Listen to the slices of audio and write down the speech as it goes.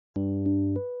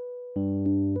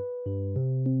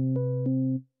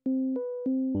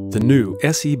The new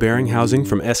SE bearing housing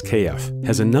from SKF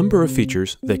has a number of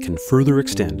features that can further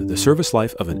extend the service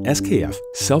life of an SKF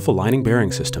self-aligning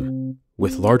bearing system.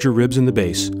 With larger ribs in the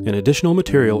base and additional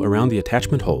material around the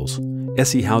attachment holes,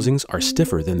 SE housings are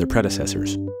stiffer than their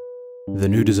predecessors. The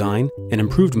new design and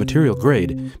improved material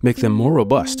grade make them more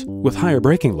robust, with higher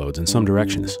braking loads in some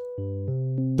directions.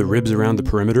 The ribs around the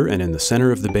perimeter and in the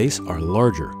center of the base are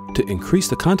larger to increase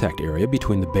the contact area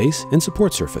between the base and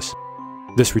support surface.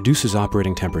 This reduces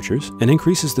operating temperatures and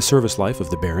increases the service life of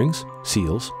the bearings,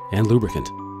 seals, and lubricant.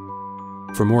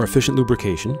 For more efficient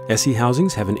lubrication, SE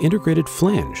housings have an integrated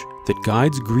flange that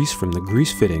guides grease from the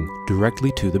grease fitting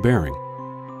directly to the bearing.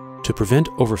 To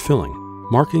prevent overfilling,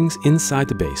 markings inside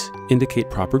the base indicate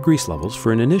proper grease levels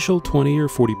for an initial 20 or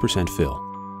 40% fill.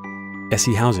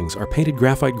 SE housings are painted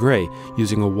graphite gray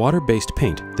using a water-based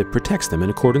paint that protects them in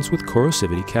accordance with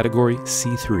corrosivity category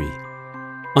C3.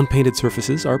 Unpainted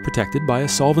surfaces are protected by a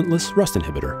solventless rust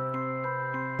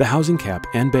inhibitor. The housing cap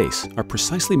and base are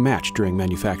precisely matched during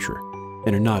manufacture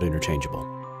and are not interchangeable.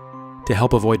 To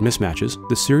help avoid mismatches,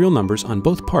 the serial numbers on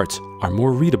both parts are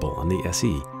more readable on the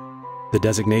SE. The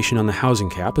designation on the housing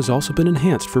cap has also been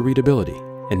enhanced for readability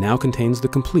and now contains the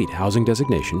complete housing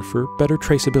designation for better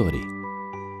traceability.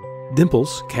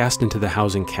 Dimples cast into the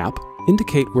housing cap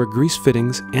indicate where grease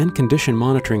fittings and condition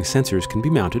monitoring sensors can be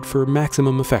mounted for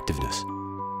maximum effectiveness.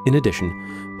 In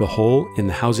addition, the hole in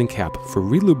the housing cap for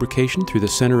relubrication through the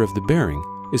center of the bearing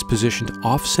is positioned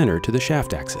off-center to the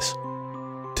shaft axis.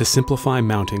 To simplify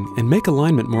mounting and make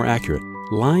alignment more accurate,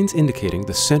 lines indicating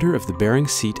the center of the bearing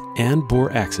seat and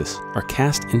bore axis are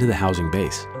cast into the housing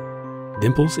base.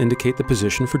 Dimples indicate the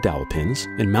position for dowel pins,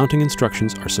 and mounting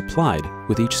instructions are supplied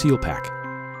with each seal pack.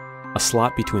 A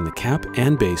slot between the cap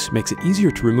and base makes it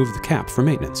easier to remove the cap for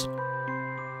maintenance.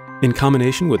 In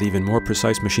combination with even more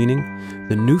precise machining,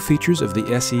 the new features of the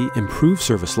SE improve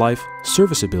service life,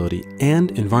 serviceability, and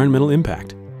environmental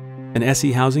impact. An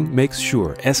SE housing makes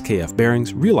sure SKF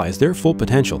bearings realize their full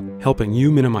potential, helping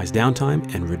you minimize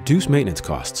downtime and reduce maintenance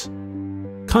costs.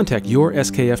 Contact your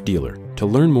SKF dealer to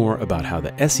learn more about how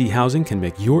the SE housing can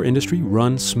make your industry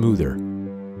run smoother.